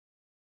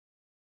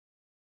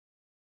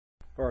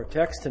For our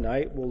text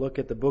tonight, we'll look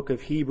at the book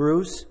of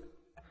Hebrews,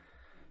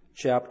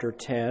 chapter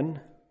 10,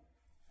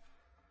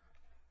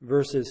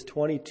 verses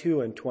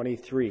 22 and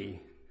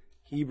 23.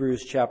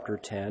 Hebrews chapter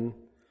 10,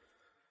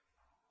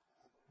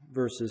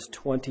 verses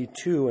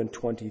 22 and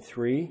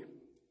 23.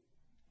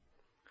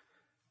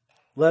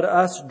 Let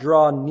us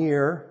draw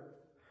near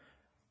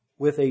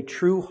with a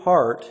true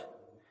heart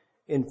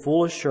in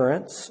full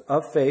assurance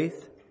of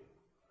faith,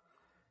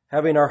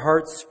 having our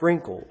hearts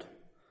sprinkled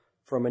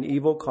from an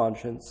evil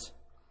conscience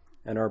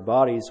and our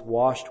bodies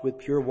washed with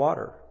pure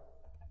water.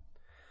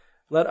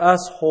 Let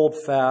us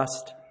hold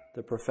fast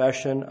the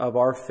profession of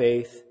our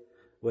faith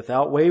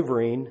without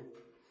wavering,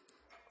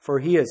 for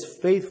he is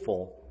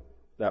faithful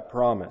that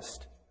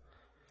promised.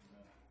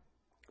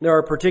 There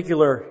are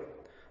particular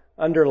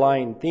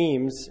underlying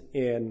themes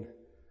in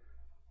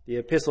the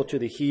epistle to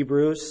the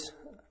Hebrews.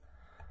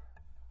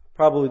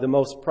 Probably the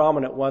most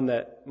prominent one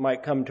that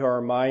might come to our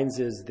minds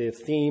is the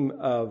theme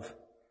of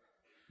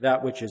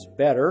that which is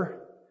better.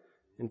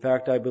 In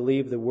fact, I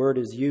believe the word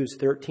is used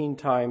 13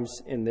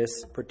 times in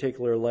this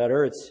particular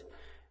letter. It's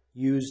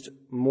used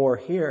more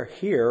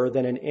here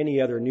than in any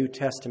other New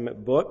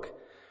Testament book.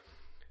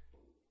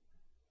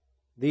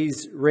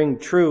 These ring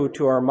true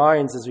to our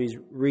minds as we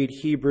read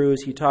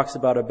Hebrews. He talks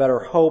about a better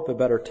hope, a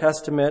better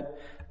testament,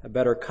 a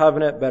better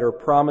covenant, better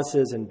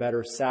promises, and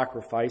better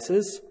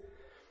sacrifices.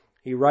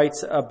 He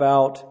writes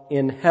about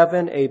in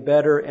heaven a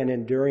better and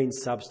enduring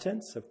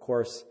substance. Of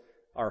course,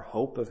 our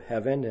hope of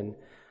heaven and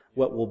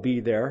what will be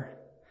there.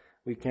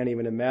 We can't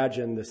even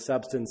imagine the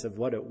substance of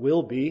what it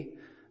will be,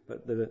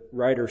 but the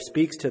writer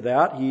speaks to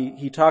that.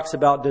 He talks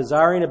about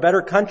desiring a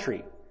better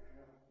country,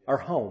 our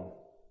home,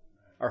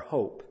 our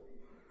hope.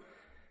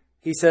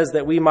 He says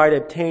that we might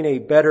obtain a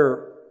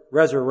better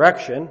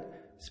resurrection,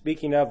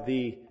 speaking of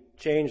the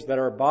change that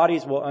our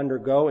bodies will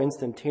undergo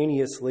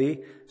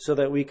instantaneously so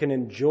that we can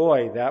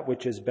enjoy that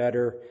which is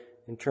better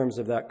in terms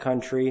of that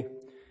country.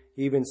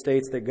 He even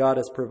states that God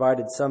has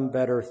provided some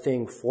better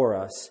thing for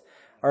us.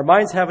 Our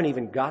minds haven't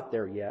even got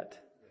there yet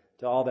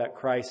to all that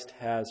Christ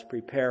has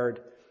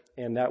prepared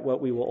and that what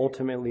we will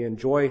ultimately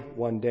enjoy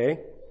one day.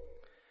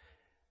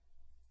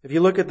 If you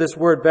look at this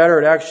word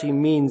better, it actually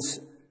means,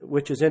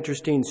 which is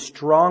interesting,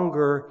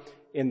 stronger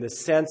in the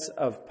sense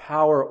of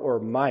power or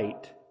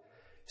might.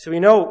 So we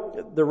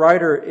know the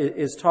writer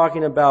is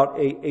talking about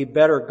a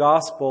better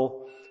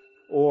gospel,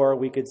 or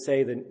we could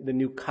say the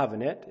new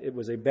covenant. It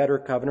was a better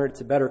covenant.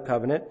 It's a better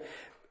covenant.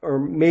 Or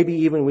maybe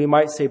even we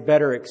might say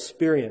better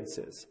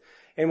experiences.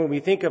 And when we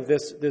think of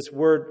this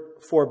word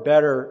for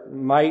better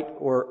might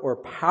or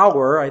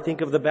power, I think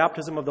of the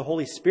baptism of the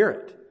Holy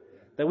Spirit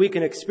that we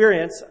can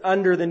experience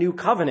under the new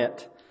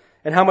covenant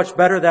and how much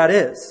better that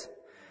is.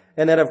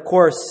 And then, of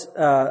course,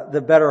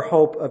 the better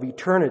hope of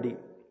eternity.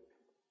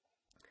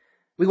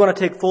 We want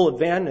to take full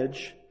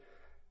advantage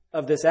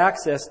of this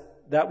access,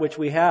 that which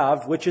we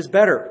have, which is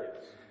better.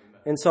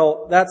 And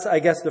so that's, I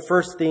guess, the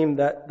first theme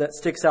that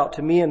sticks out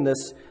to me in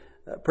this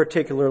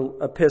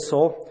particular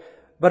epistle.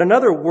 But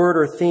another word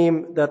or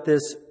theme that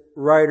this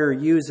writer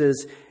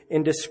uses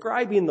in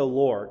describing the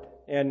Lord,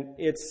 and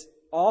it's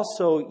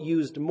also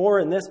used more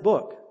in this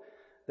book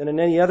than in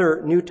any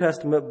other New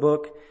Testament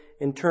book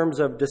in terms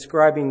of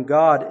describing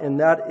God, and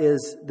that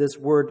is this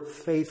word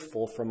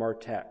faithful from our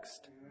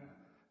text.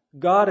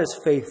 God is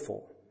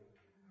faithful.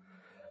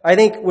 I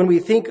think when we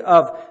think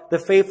of the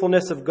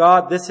faithfulness of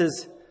God, this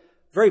is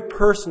very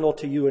personal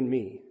to you and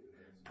me.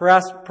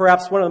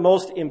 Perhaps one of the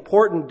most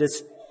important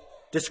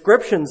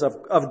descriptions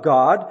of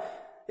God.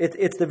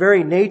 It's the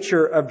very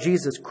nature of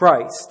Jesus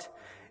Christ.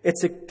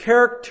 It's a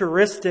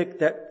characteristic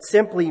that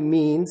simply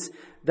means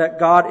that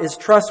God is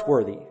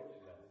trustworthy.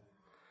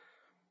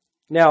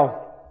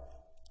 Now,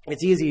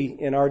 it's easy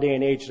in our day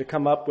and age to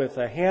come up with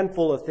a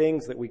handful of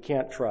things that we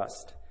can't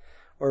trust,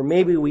 or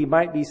maybe we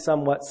might be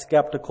somewhat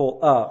skeptical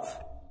of.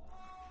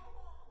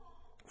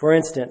 For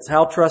instance,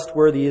 how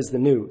trustworthy is the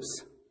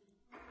news?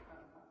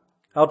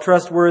 How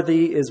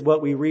trustworthy is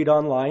what we read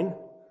online?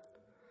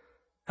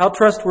 How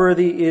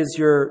trustworthy is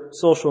your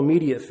social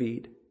media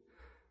feed?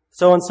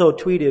 So-and-so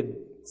tweeted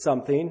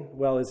something.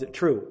 Well, is it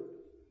true?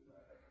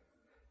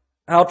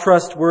 How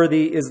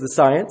trustworthy is the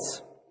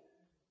science?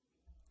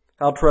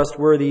 How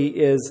trustworthy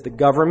is the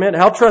government?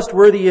 How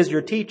trustworthy is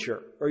your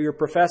teacher or your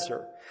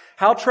professor?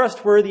 How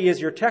trustworthy is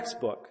your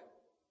textbook?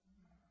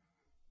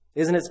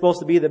 Isn't it supposed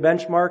to be the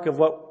benchmark of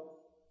what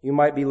you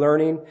might be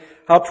learning?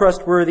 How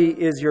trustworthy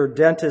is your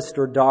dentist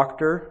or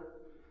doctor?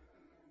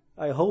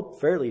 I hope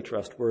fairly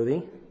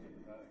trustworthy.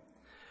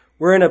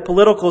 We're in a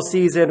political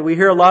season. We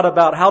hear a lot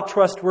about how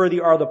trustworthy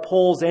are the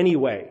polls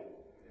anyway.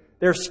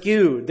 They're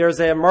skewed. There's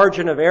a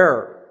margin of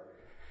error.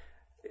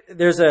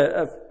 There's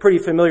a pretty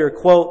familiar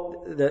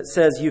quote that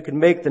says you can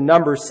make the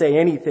numbers say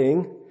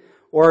anything,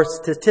 or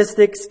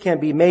statistics can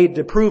be made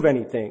to prove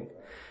anything.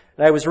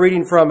 And I was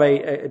reading from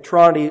a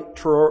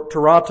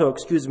Toronto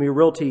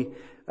Realty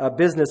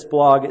business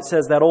blog. It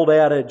says that old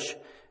adage,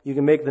 you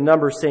can make the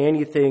numbers say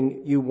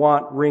anything you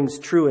want, rings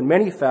true in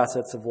many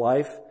facets of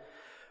life.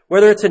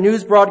 Whether it's a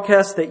news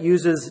broadcast that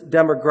uses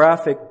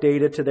demographic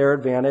data to their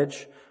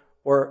advantage,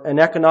 or an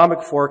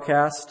economic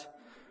forecast,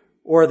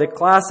 or the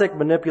classic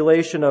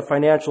manipulation of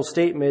financial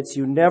statements,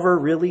 you never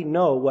really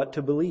know what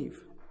to believe.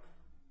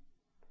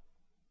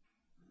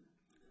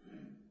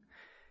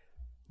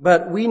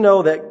 But we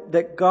know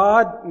that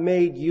God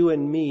made you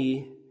and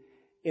me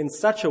in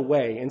such a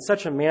way, in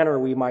such a manner,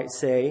 we might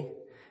say,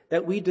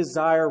 that we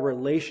desire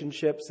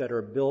relationships that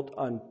are built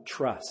on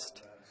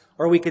trust.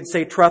 Or we could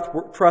say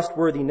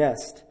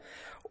trustworthiness.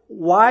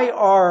 Why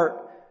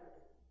are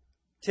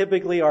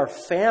typically our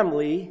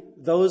family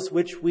those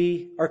which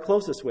we are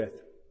closest with?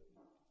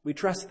 We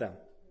trust them.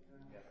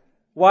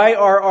 Why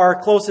are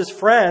our closest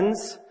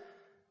friends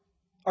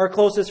our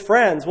closest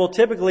friends? Well,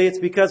 typically it's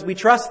because we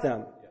trust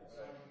them.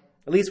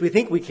 At least we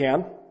think we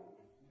can.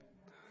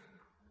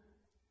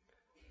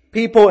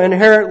 People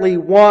inherently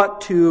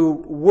want to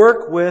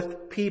work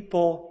with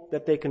people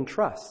that they can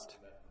trust.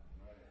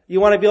 You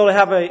want to be able to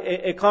have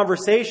a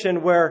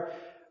conversation where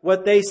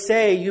what they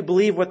say, you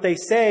believe what they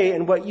say,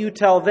 and what you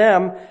tell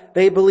them,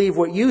 they believe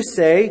what you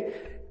say.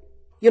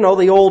 You know,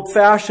 the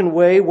old-fashioned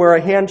way where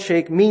a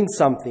handshake means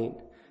something.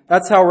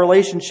 That's how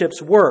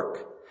relationships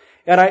work.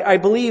 And I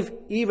believe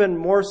even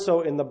more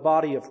so in the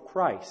body of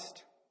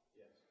Christ.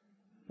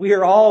 We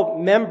are all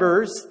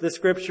members, the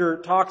Scripture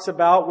talks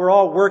about. We're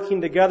all working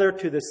together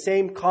to the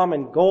same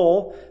common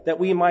goal, that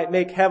we might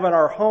make heaven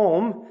our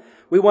home.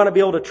 We want to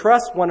be able to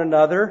trust one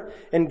another,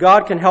 and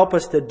God can help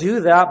us to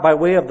do that by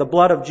way of the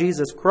blood of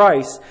Jesus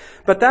Christ.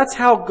 But that's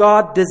how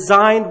God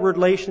designed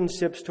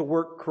relationships to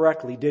work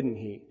correctly, didn't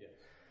He?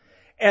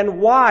 And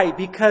why?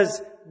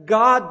 Because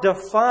God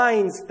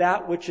defines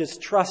that which is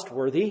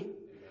trustworthy.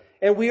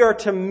 And we are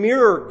to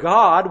mirror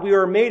God. We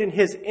are made in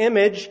His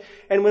image.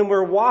 And when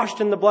we're washed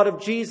in the blood of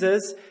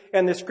Jesus,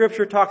 and the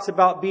Scripture talks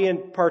about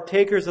being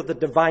partakers of the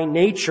divine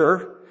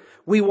nature,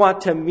 we want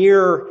to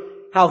mirror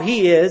how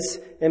He is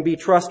and be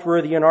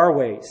trustworthy in our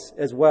ways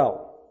as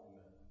well.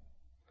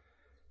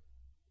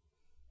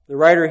 The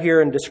writer here,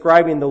 in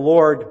describing the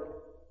Lord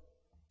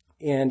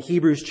in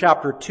Hebrews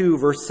chapter 2,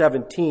 verse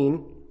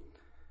 17,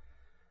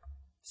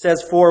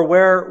 says,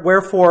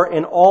 wherefore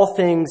in all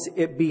things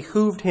it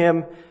behooved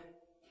Him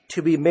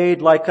to be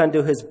made like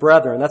unto His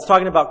brethren. That's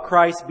talking about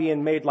Christ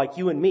being made like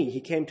you and me. He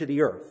came to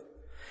the earth.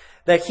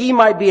 That He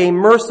might be a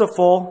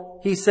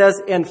merciful, he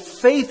says, and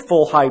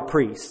faithful high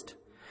priest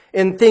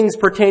in things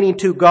pertaining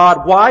to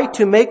God. Why?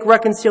 To make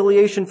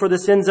reconciliation for the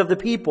sins of the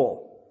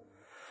people.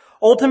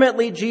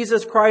 Ultimately,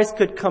 Jesus Christ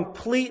could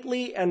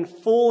completely and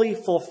fully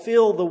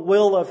fulfill the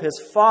will of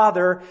His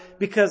Father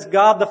because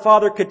God the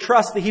Father could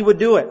trust that He would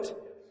do it.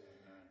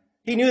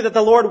 He knew that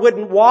the Lord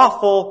wouldn't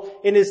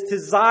waffle in His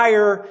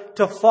desire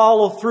to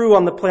follow through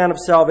on the plan of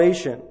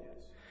salvation.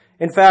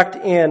 In fact,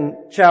 in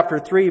chapter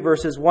 3,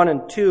 verses 1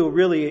 and 2,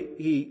 really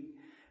he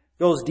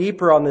goes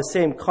deeper on the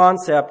same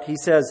concept. He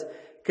says,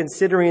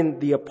 considering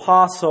the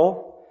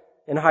apostle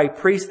and high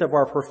priest of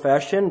our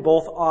profession,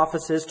 both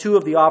offices, two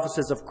of the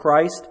offices of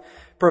Christ,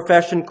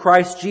 profession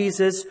Christ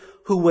Jesus,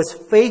 who was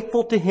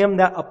faithful to Him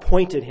that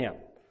appointed Him.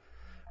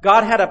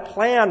 God had a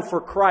plan for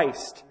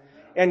Christ,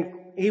 and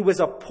He was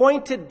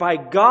appointed by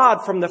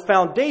God from the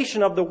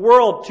foundation of the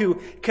world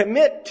to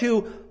commit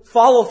to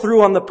follow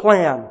through on the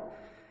plan.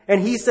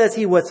 And He says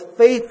He was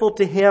faithful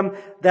to Him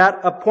that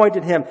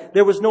appointed Him.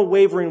 There was no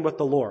wavering with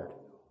the Lord.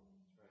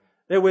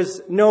 There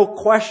was no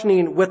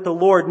questioning with the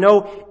Lord,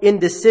 no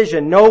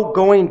indecision, no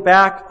going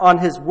back on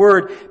His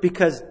word,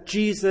 because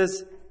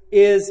Jesus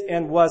is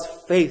and was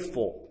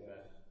faithful,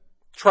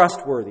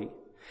 trustworthy.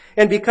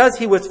 And because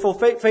He was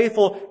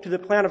faithful to the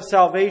plan of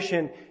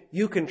salvation,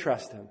 you can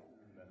trust Him.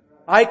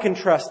 I can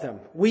trust Him.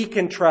 We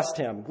can trust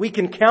Him. We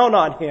can count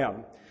on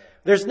Him.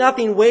 There's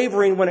nothing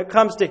wavering when it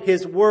comes to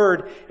His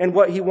word and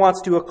what He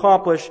wants to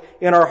accomplish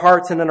in our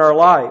hearts and in our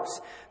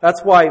lives.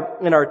 That's why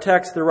in our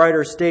text the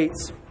writer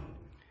states,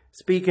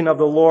 speaking of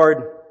the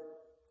Lord,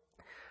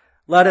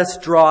 let us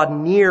draw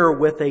near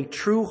with a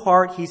true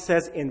heart, he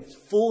says, in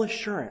full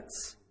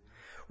assurance.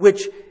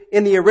 Which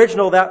in the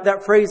original,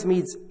 that phrase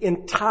means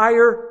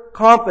entire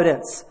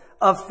confidence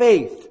of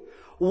faith.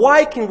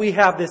 Why can we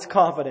have this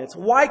confidence?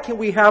 Why can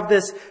we have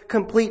this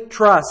complete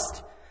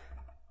trust?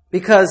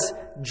 Because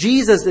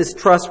Jesus is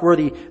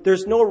trustworthy.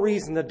 There's no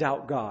reason to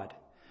doubt God.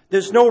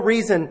 There's no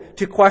reason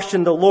to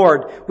question the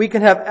Lord. We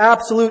can have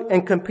absolute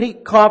and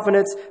complete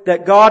confidence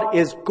that God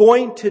is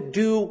going to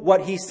do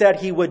what He said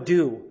He would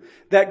do.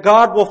 That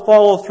God will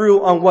follow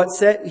through on what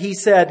He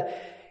said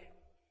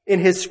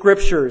in His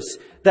Scriptures.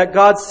 That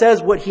God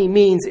says what He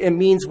means and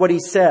means what He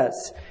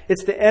says.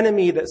 It's the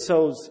enemy that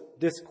sows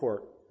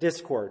discord,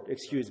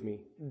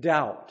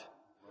 doubt,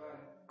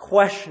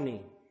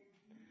 questioning.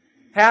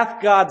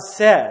 Hath God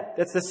said?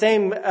 That's the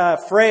same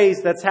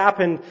phrase that's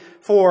happened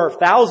for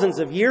thousands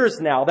of years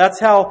now.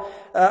 That's how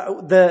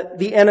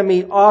the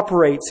enemy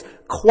operates.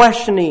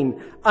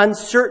 Questioning,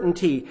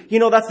 uncertainty. You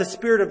know, that's the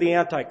spirit of the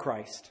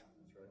Antichrist.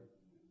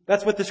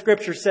 That's what the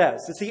Scripture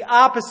says. It's the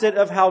opposite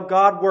of how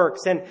God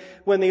works. And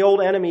when the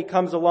old enemy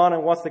comes along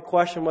and wants to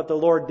question what the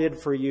Lord did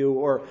for you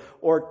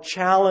or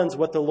challenge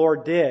what the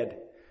Lord did,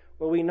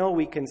 well, we know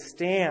we can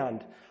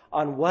stand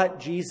on what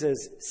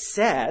Jesus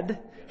said,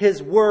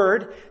 His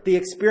Word, the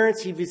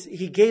experience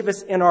He gave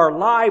us in our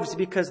lives,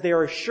 because they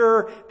are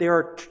sure, they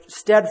are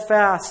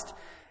steadfast,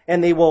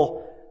 and they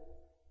will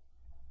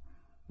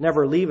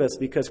never leave us,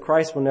 because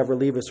Christ will never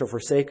leave us or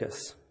forsake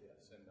us.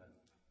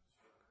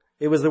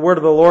 It was the word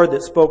of the Lord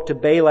that spoke to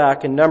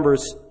Balak in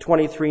Numbers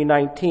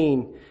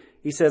 23:19.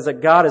 He says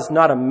that God is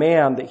not a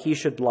man that He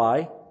should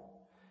lie,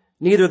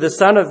 neither the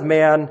Son of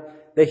Man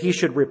that He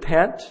should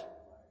repent.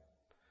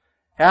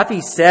 Hath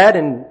He said,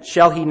 and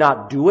shall He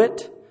not do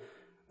it?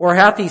 Or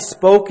hath He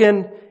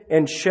spoken,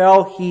 and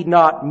shall He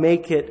not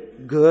make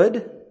it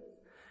good?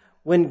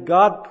 When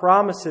God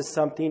promises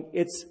something,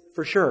 it's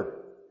for sure.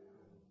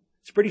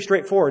 It's pretty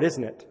straightforward,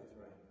 isn't it?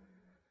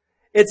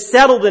 It's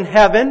settled in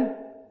heaven.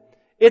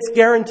 It's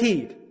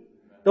guaranteed.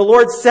 The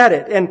Lord said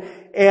it.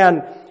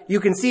 And you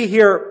can see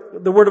here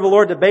the word of the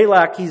Lord to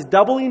Balak. He's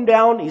doubling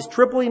down. He's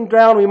tripling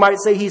down. We might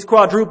say He's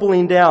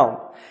quadrupling down.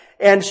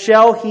 And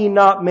shall He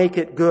not make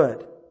it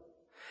good?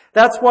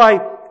 That's why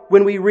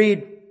when we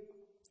read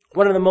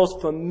one of the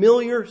most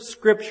familiar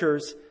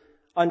scriptures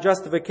on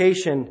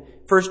justification,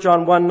 1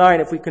 John 1:9,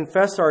 if we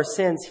confess our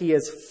sins, He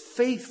is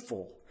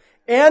faithful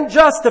and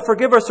just to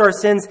forgive us our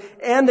sins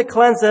and to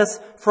cleanse us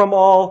from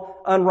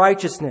all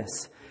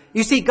unrighteousness.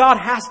 You see, God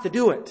has to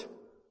do it.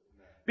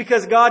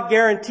 Because God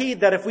guaranteed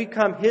that if we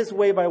come His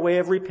way by way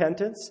of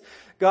repentance,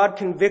 God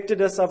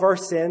convicted us of our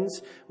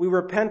sins, we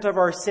repent of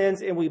our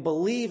sins, and we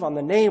believe on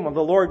the name of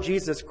the Lord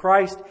Jesus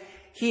Christ,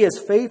 He is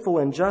faithful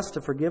and just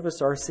to forgive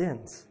us our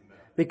sins.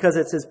 Because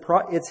it's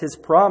His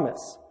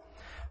promise.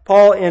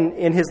 Paul,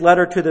 in his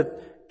letter to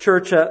the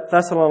church at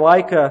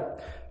Thessalonica,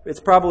 it's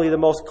probably the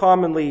most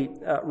commonly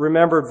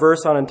remembered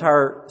verse on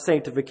entire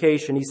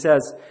sanctification. He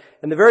says,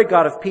 "And the very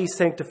God of peace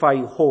sanctify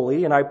you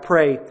wholly, and I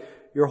pray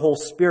your whole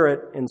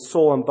spirit and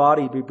soul and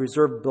body be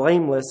preserved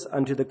blameless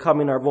unto the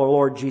coming of our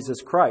Lord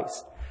Jesus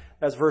Christ."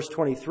 That's verse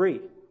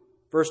 23.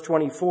 Verse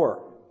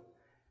 24.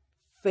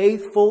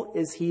 "Faithful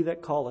is He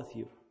that calleth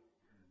you,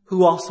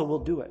 who also will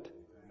do it."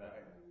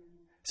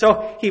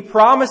 So He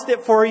promised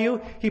it for you.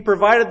 He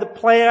provided the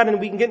plan, and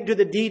we can get into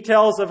the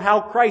details of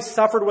how Christ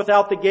suffered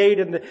without the gate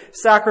and the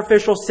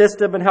sacrificial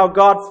system and how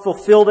God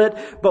fulfilled it.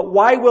 But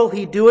why will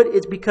He do it?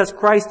 It's because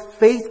Christ,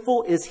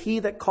 faithful is He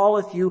that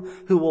calleth you,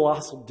 who will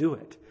also do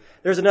it.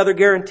 There's another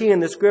guarantee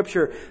in the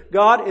scripture.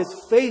 God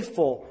is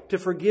faithful to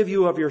forgive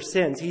you of your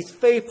sins. He's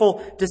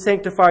faithful to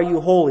sanctify you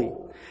wholly.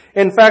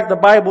 In fact, the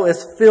Bible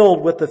is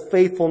filled with the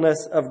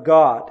faithfulness of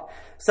God.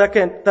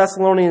 2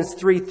 Thessalonians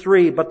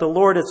 3:3, "But the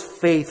Lord is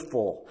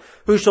faithful,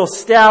 who shall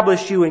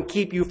establish you and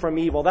keep you from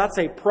evil." That's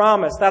a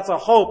promise. That's a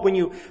hope. When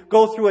you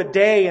go through a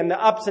day and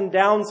the ups and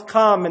downs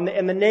come and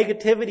the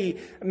negativity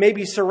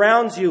maybe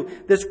surrounds you,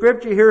 the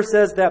scripture here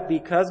says that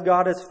because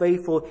God is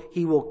faithful,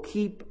 He will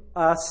keep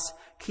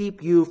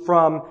you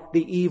from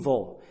the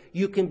evil.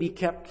 You can be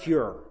kept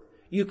pure.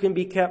 You can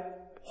be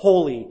kept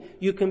holy.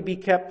 You can be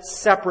kept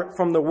separate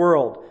from the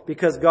world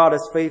because God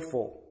is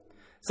faithful.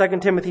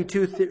 2 Timothy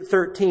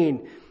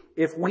 2:13,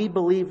 "If we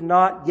believe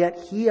not, yet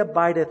He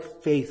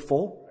abideth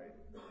faithful.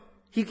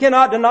 He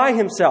cannot deny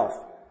Himself."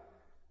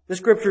 The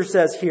scripture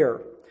says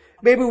here.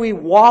 Maybe we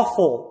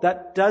waffle.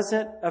 That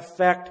doesn't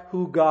affect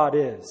who God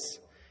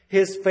is.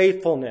 His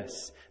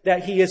faithfulness.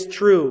 That He is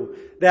true.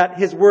 That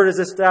His word is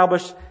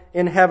established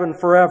in heaven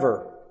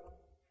forever.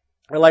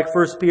 I like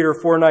 1 Peter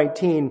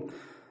 4:19.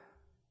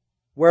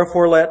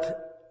 "Wherefore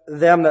let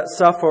them that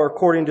suffer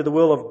according to the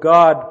will of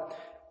God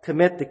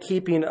commit the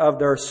keeping of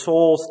their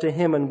souls to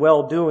Him in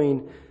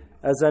well-doing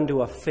as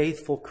unto a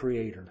faithful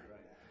Creator."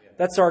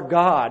 That's our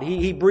God.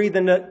 He breathed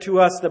into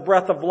us the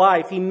breath of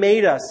life. He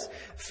made us.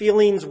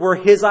 Feelings were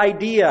His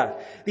idea.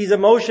 These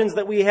emotions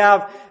that we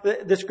have,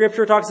 the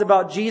scripture talks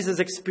about Jesus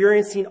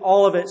experiencing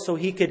all of it so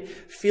He could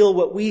feel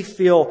what we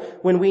feel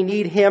when we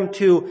need Him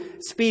to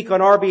speak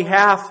on our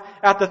behalf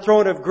at the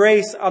throne of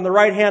grace on the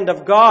right hand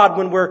of God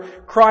when we're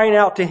crying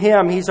out to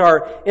Him. He's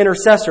our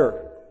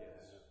intercessor.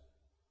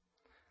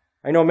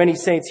 I know many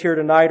saints here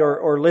tonight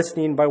or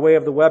listening by way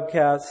of the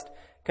webcast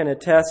can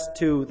attest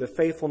to the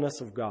faithfulness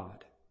of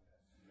God.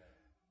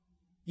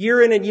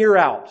 Year in and year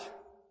out,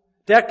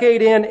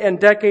 decade in and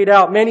decade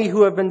out, many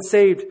who have been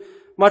saved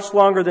much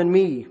longer than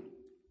me.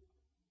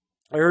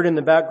 I heard in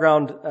the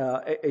background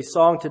a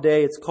song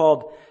today. It's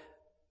called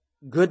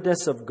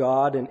 "Goodness of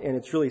God," and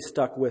it's really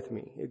stuck with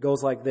me. It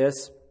goes like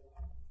this.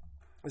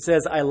 It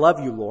says, "I love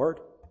you, Lord,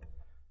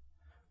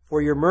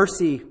 for your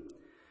mercy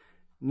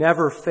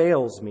never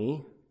fails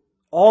me.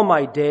 All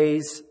my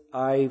days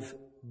I've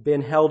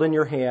been held in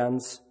your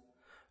hands.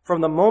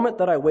 From the moment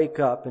that I wake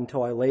up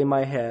until I lay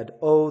my head,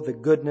 oh,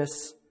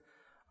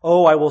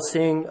 I will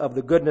sing of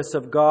the goodness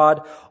of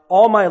God.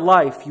 All my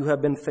life you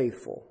have been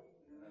faithful.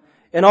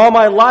 In all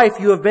my life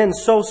you have been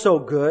so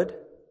good.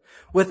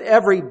 With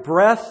every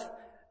breath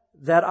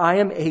that I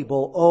am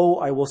able, oh,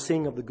 I will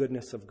sing of the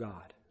goodness of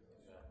God."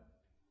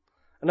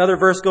 Another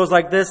verse goes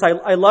like this.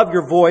 I love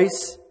your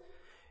voice.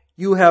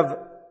 You have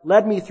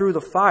led me through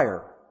the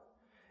fire.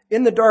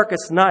 In the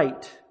darkest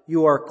night,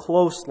 you are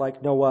close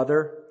like no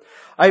other.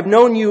 I've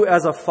known you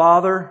as a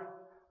father.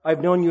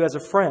 I've known you as a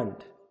friend,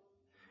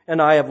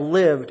 and I have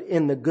lived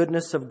in the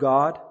goodness of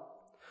God.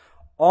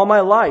 All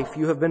my life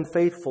you have been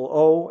faithful,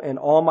 oh, and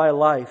all my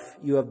life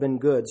you have been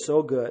good,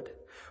 so good.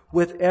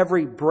 With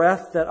every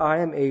breath that I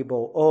am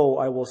able, oh,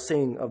 I will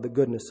sing of the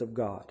goodness of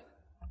God.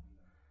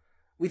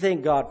 We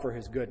thank God for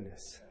His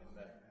goodness,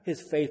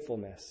 His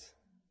faithfulness.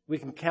 We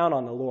can count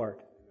on the Lord.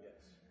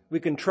 We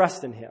can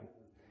trust in Him.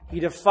 He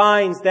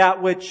defines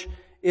that which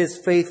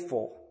is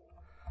faithful.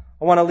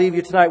 I want to leave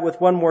you tonight with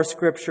one more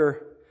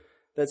scripture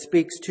that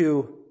speaks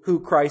to who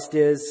Christ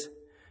is.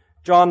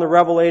 John the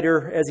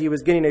Revelator, as he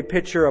was getting a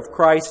picture of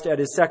Christ at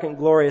His second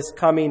glorious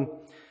coming,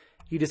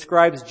 he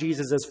describes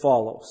Jesus as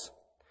follows.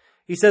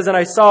 He says, "And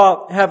I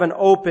saw heaven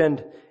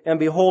opened, and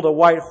behold, a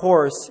white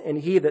horse, and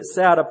he that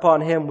sat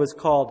upon him was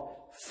called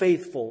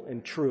Faithful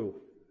and True."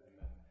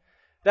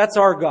 That's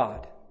our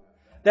God.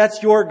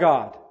 That's your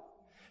God.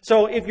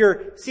 So if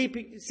you're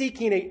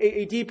seeking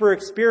a deeper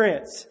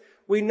experience,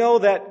 we know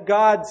that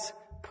God's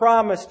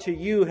promise to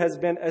you has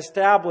been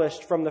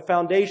established from the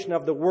foundation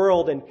of the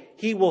world, and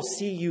He will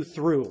see you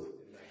through.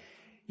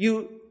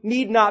 You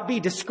need not be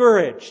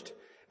discouraged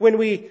when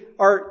we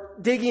are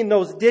digging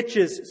those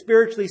ditches,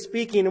 spiritually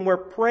speaking, and we're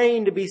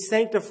praying to be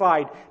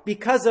sanctified.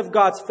 Because of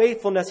God's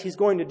faithfulness, He's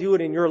going to do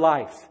it in your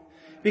life.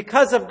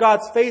 Because of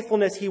God's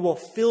faithfulness, He will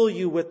fill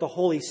you with the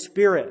Holy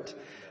Spirit.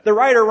 The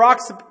writer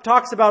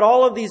talks about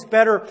all of these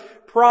better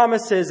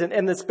promises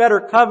and this better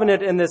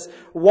covenant and this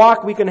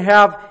walk we can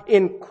have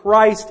in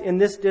Christ in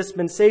this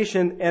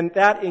dispensation, and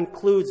that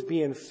includes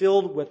being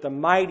filled with the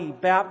mighty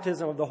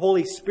baptism of the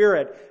Holy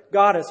Spirit.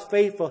 God is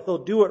faithful.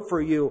 He'll do it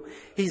for you.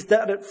 He's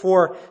done it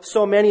for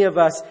so many of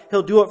us.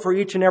 He'll do it for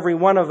each and every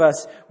one of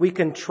us. We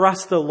can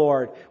trust the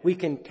Lord. We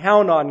can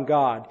count on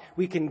God.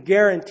 We can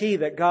guarantee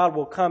that God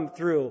will come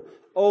through.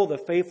 Oh, the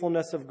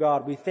faithfulness of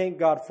God. We thank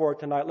God for it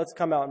tonight. Let's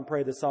come out and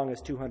pray. The song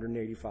is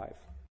 285.